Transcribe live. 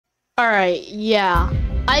Alright, yeah.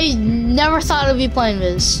 I never thought I'd be playing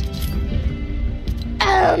this.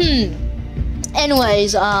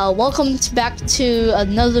 Anyways, welcome back to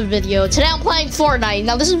another video. Today I'm playing Fortnite.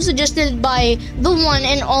 Now this was suggested by the one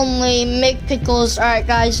and only McPickles. Alright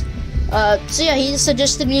guys, so yeah, he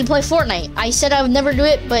suggested me to play Fortnite. I said I would never do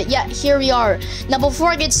it, but yeah, here we are. Now before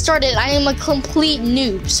I get started, I am a complete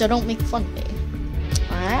noob, so don't make fun of me.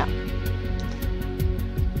 Alright.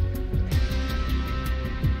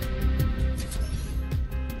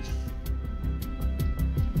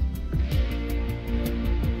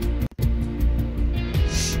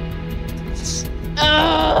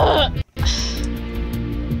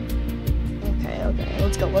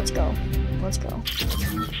 Okay, let's go.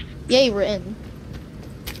 Yay, we're in.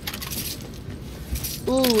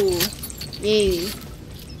 Ooh, yay.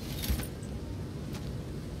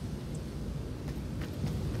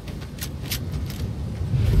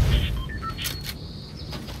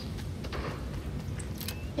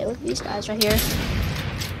 Hey, look at these guys right here.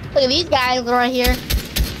 Look at these guys right here.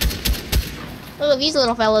 Look at these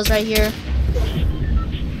little fellas right here.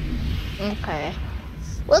 Okay.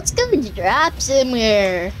 Let's go drop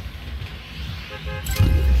somewhere.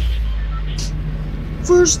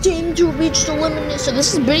 First team to reach the limit. So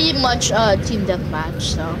this is pretty much team deathmatch.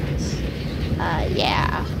 So,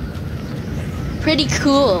 yeah. Pretty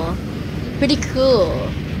cool. Pretty cool.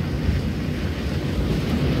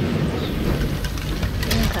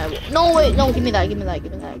 Okay. No, wait. No, give me that. Give me that.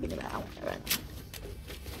 Give me that. Give me that. I want that.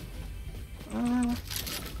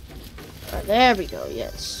 Alright, there we go.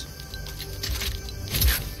 Yes.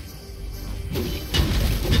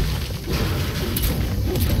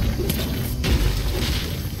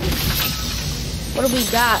 What do we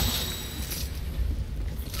got?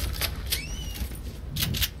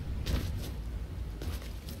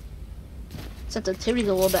 Sensitivity's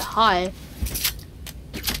a little bit high.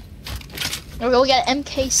 There we go, we got an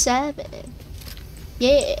MK7.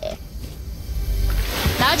 Yeah.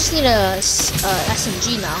 Now I just need a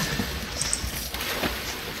SMG now.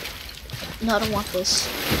 No, I don't want this.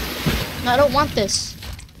 No, I don't want this.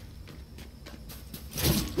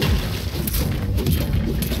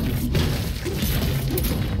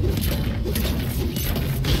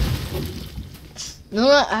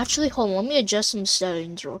 No, actually, hold on. Let me adjust some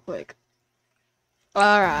settings real quick.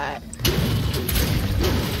 Alright.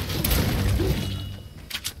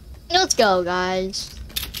 Let's go, guys.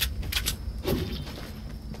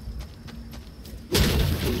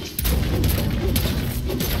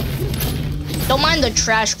 Don't mind the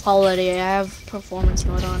trash quality. I have performance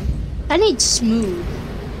mode on. I need smooth.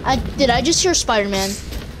 Did I just hear Spider-Man?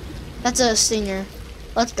 That's a stinger.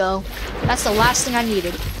 Let's go. That's the last thing I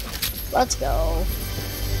needed. Let's go.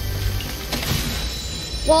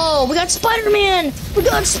 Whoa, we got Spider-Man! We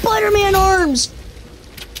got Spider-Man arms!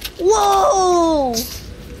 Whoa!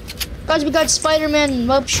 Guys, we got Spider-Man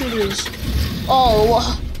web shooters.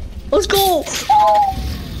 Oh, let's go!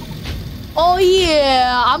 Oh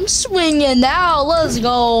yeah, I'm swinging now. Let's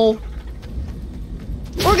go.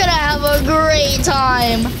 We're gonna have a great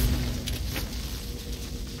time.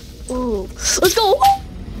 Ooh, let's go!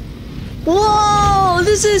 Whoa,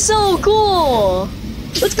 this is so cool!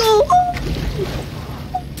 Let's go!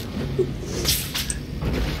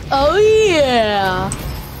 Oh yeah!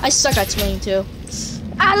 I suck at swinging too.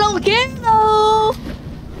 I don't care though!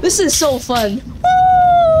 This is so fun.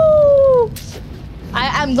 Woo!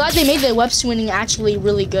 I'm glad they made the web swinging actually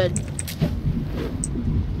really good.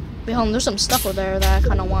 Wait, hold on, there's some stuff over there that I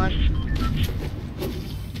kinda want.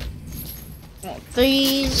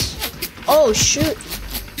 These. Oh shoot.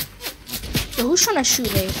 Yo, who's trying to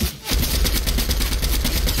shoot me?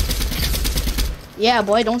 Yeah,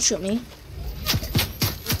 boy, don't shoot me.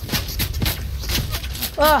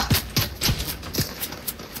 Ah.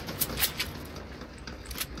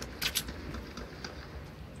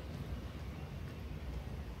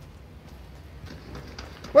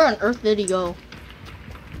 Where on earth did he go?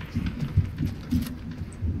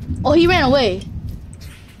 Oh, he ran away.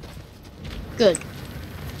 Good.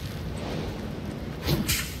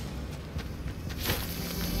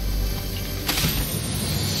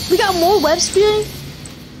 We got more web spinning?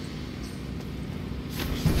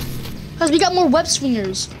 Guys, we got more web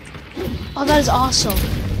swingers. Oh, that is awesome.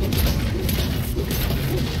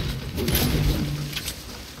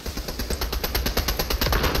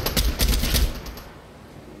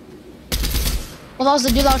 Well, that was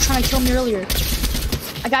the dude that was trying to kill me earlier.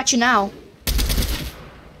 I got you now.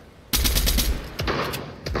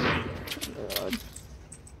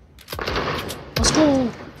 Let's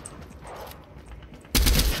go.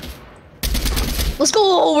 Let's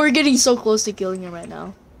go! We're getting so close to killing him right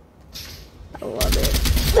now. I love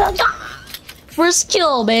it. First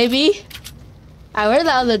kill, baby. Alright, where'd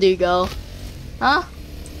the other dude go? Huh?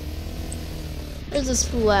 Where's this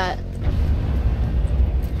fool at?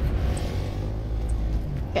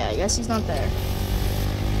 Okay, I guess he's not there.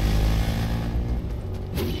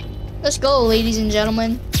 Let's go, ladies and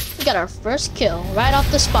gentlemen. We got our first kill right off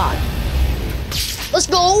the spot. Let's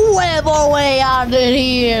go web our way out of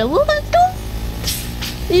here. Let's go.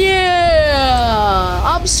 Yeah,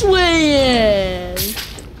 I'm swinging.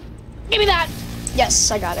 Give me that. Yes,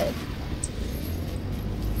 I got it.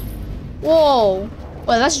 Whoa.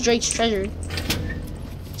 Well, that's Drake's treasure.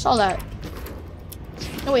 Saw that.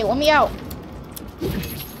 No, wait, let me out.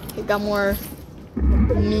 Okay, got more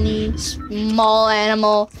mini, small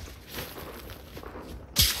animal.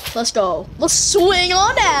 Let's go. Let's swing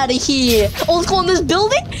on out of here. Oh, let's go in this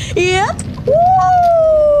building. Yep.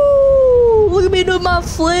 Woo! Look at me doing my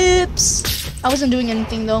flips. I wasn't doing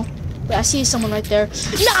anything though. But I see someone right there.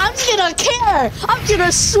 Nah, I'm gonna care. I'm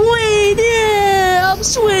gonna swing. Yeah, I'm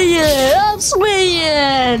swinging. I'm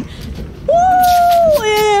swinging. Woo!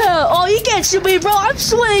 Yeah. Oh, you can't shoot me, bro. I'm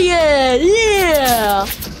swinging. Yeah.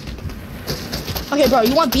 Okay, bro.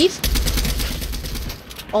 You want beef?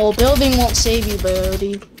 Oh, building won't save you,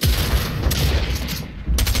 buddy.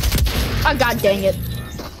 Oh, god dang it.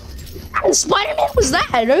 Spider-Man was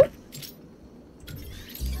that, dude?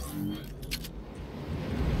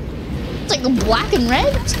 It's like a black and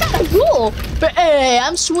red. It's kind of cool. But hey,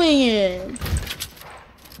 I'm swinging.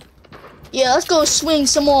 Yeah, let's go swing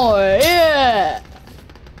some more. Yeah.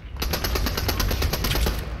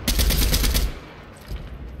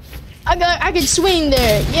 I can swing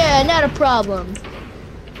there. Yeah, not a problem.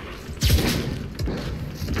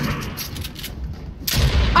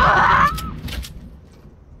 Ah!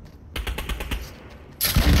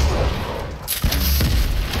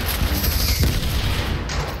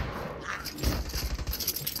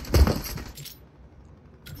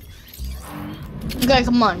 Okay,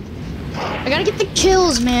 come on. I gotta get the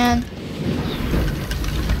kills, man.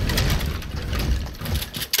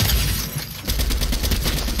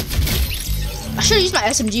 I should've used my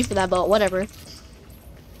SMG for that, but whatever.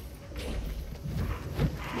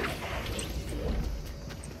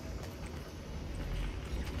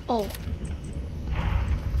 Oh.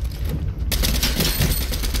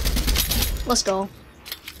 Let's go.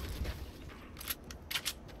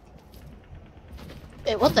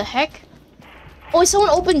 Wait, what the heck? Oh, someone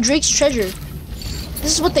opened Drake's treasure.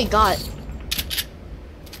 This is what they got.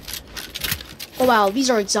 Oh wow, these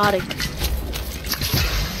are exotic.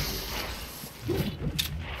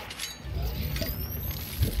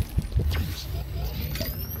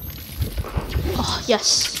 Oh,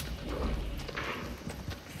 yes.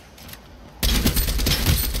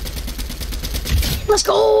 Let's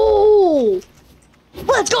go!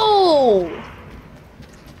 Let's go!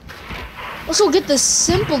 Let's go get this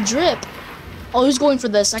simple drip. Oh, who's going for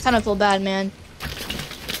this? I kind of feel bad, man.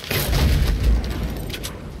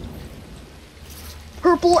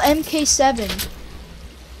 Purple MK7.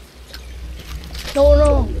 No,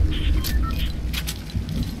 no.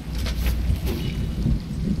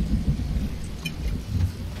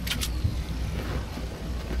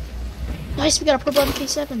 Nice, we got a purple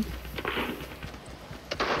MK7.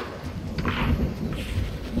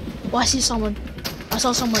 Oh, I see someone. I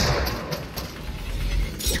saw someone.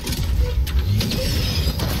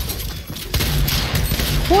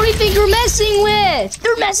 What do you think you're messing with?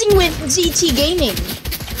 You're messing with ZT Gaming.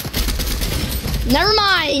 Never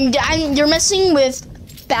mind. You're messing with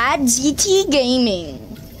bad ZT Gaming.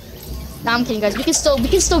 Nah, I'm kidding, guys. We can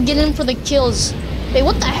still get in for the kills. Wait,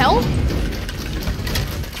 what the hell?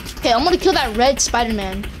 Okay, I'm gonna kill that red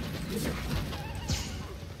Spider-Man.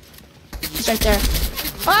 He's right there.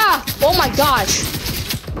 Ah! Oh my gosh.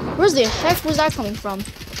 Where's the heck? Where's that coming from?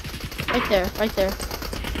 Right there. Right there.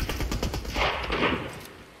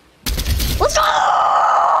 Let's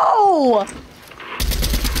go!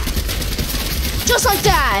 Just like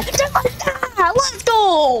that! Just like that! Let's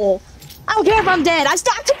go! I don't care if I'm dead. I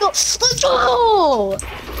still have to go. Let's go!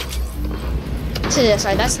 To this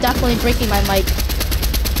side. That's definitely breaking my mic.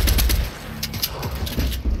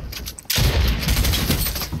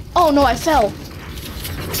 Oh no, I fell.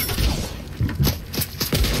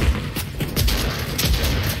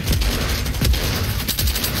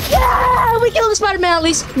 Yeah, we killed the Spider-Man at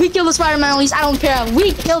least. We killed the Spider-Man at least. I don't care.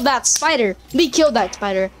 We killed that spider. We killed that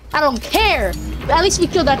spider. I don't care. But at least we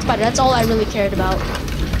killed that spider. That's all I really cared about.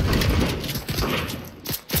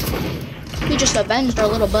 We just avenged our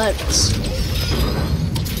little butts.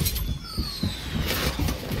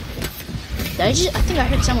 I think I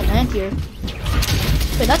heard someone land here.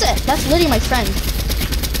 Wait, that's it. That's literally my friend.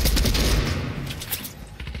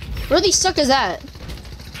 Really suck is that?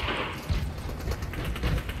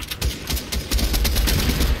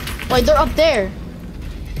 Wait, they're up there.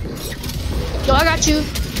 Yo, I got you.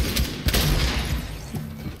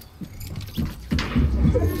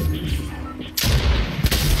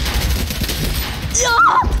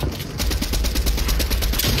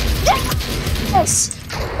 Yes!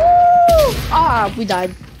 Woo! Ah, we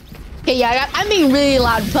died. Okay, yeah, I'm being really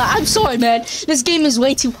loud, but I'm sorry, man. This game is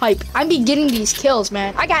way too hype. I'm be getting these kills,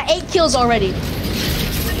 man. I got 8 kills already.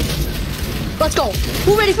 Let's go.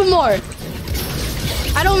 Who ready for more?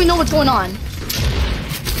 I don't even know what's going on.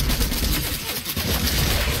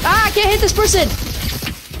 Ah, I can't hit this person.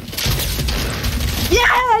 Yeah,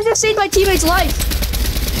 I just saved my teammate's life.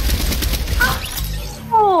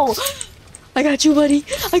 Oh, I got you, buddy.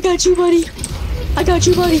 I got you, buddy. I got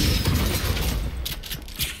you, buddy.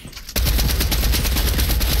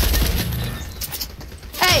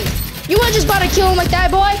 Hey, you weren't just about to kill him like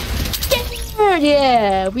that, boy?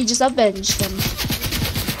 Yeah, we just avenged him.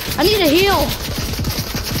 I need a heal.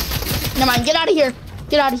 Never mind, get out of here.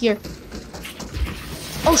 Get out of here.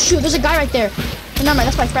 Oh shoot, there's a guy right there. Oh, never mind,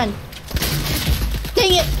 that's my friend.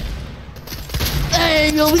 Dang it. There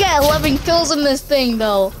you go, we got 11 kills in this thing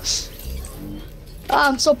though. Oh,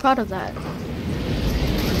 I'm so proud of that.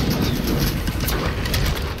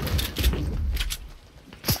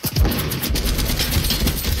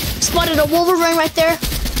 Spotted a Wolverine right there.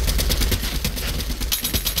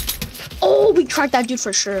 Oh, we cracked that dude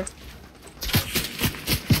for sure.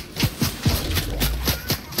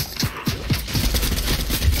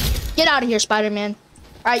 Get out of here, Spider-Man.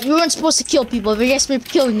 Alright, you weren't supposed to kill people, but I guess we're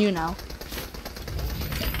killing you now.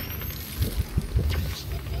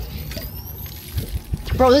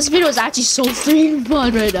 Bro, this video is actually so freaking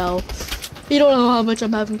fun right now. You don't know how much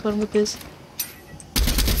I'm having fun with this.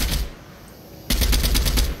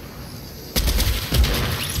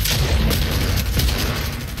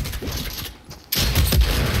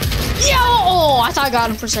 Yo! Oh, I thought I got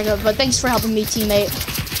him for a second, but thanks for helping me, teammate.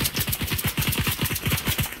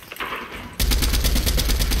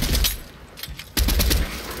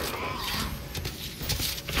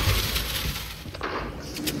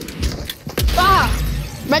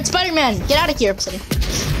 Red Spider-Man, get out of here.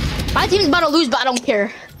 My team's about to lose, but I don't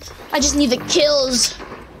care. I just need the kills.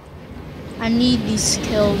 I need these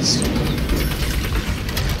kills.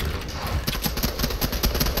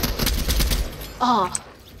 Ah.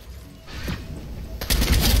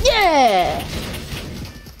 Yeah!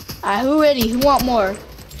 Alright, who ready? Who want more?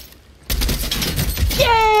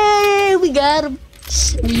 Yay! We got him.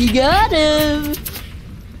 We got him.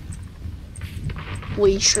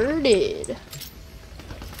 We sure did.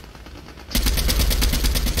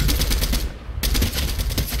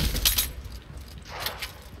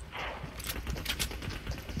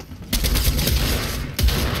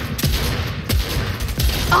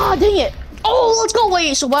 Ah, dang it. Oh, let's go.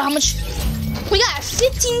 Wait, so what, how much? We got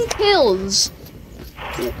 15 kills.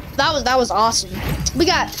 That was awesome. We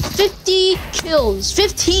got 50 kills.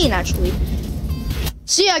 15 actually.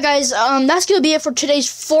 So yeah, guys, that's gonna be it for today's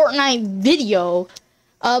Fortnite video.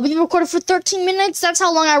 We recorded for 13 minutes. That's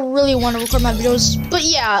how long I really want to record my videos. But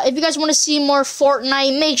yeah, if you guys want to see more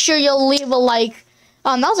Fortnite, make sure you'll leave a like.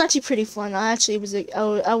 That was actually pretty fun. I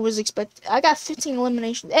was expecting. I got 15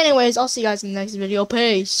 eliminations. Anyways, I'll see you guys in the next video.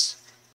 Peace.